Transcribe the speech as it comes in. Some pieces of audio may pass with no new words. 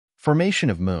Formation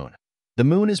of Moon. The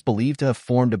Moon is believed to have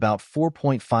formed about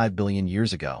 4.5 billion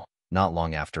years ago, not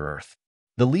long after Earth.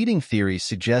 The leading theory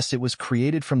suggests it was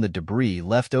created from the debris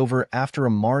left over after a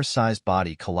Mars-sized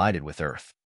body collided with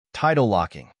Earth. Tidal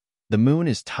locking. The Moon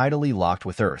is tidally locked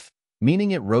with Earth, meaning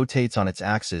it rotates on its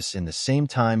axis in the same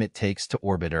time it takes to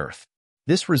orbit Earth.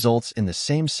 This results in the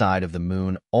same side of the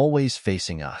Moon always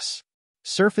facing us.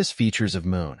 Surface features of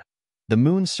Moon. The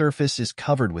Moon's surface is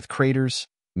covered with craters,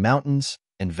 mountains,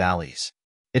 and valleys.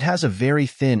 It has a very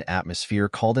thin atmosphere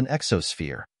called an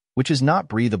exosphere, which is not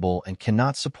breathable and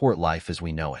cannot support life as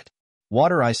we know it.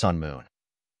 Water ice on Moon.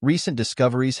 Recent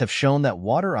discoveries have shown that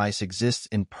water ice exists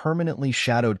in permanently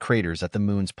shadowed craters at the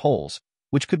Moon's poles,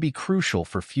 which could be crucial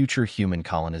for future human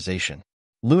colonization.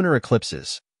 Lunar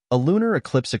eclipses. A lunar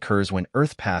eclipse occurs when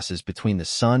Earth passes between the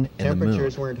Sun and the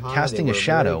Moon, casting a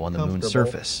shadow on the Moon's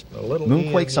surface.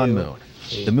 Moonquakes on Moon.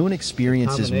 The Moon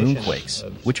experiences moonquakes,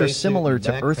 which are similar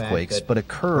to earthquakes but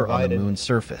occur on the Moon's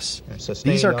surface.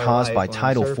 These are caused by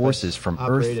tidal forces from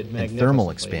Earth and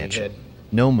thermal expansion.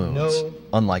 No moons.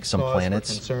 Unlike some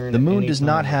planets, the Moon does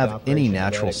not have any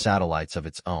natural satellites of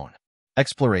its own.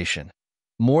 Exploration.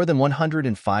 More than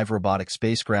 105 robotic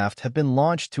spacecraft have been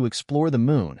launched to explore the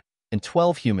Moon, and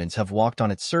 12 humans have walked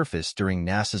on its surface during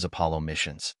NASA's Apollo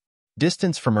missions.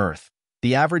 Distance from Earth.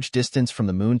 The average distance from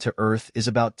the Moon to Earth is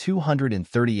about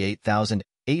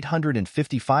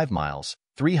 238,855 miles,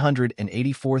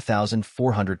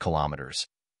 384,400 kilometers,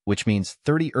 which means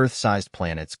 30 Earth-sized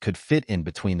planets could fit in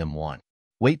between them.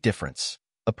 Weight difference.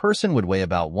 A person would weigh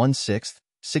about 1/6,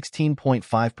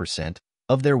 16.5%,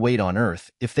 of their weight on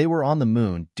Earth if they were on the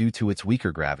Moon due to its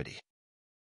weaker gravity.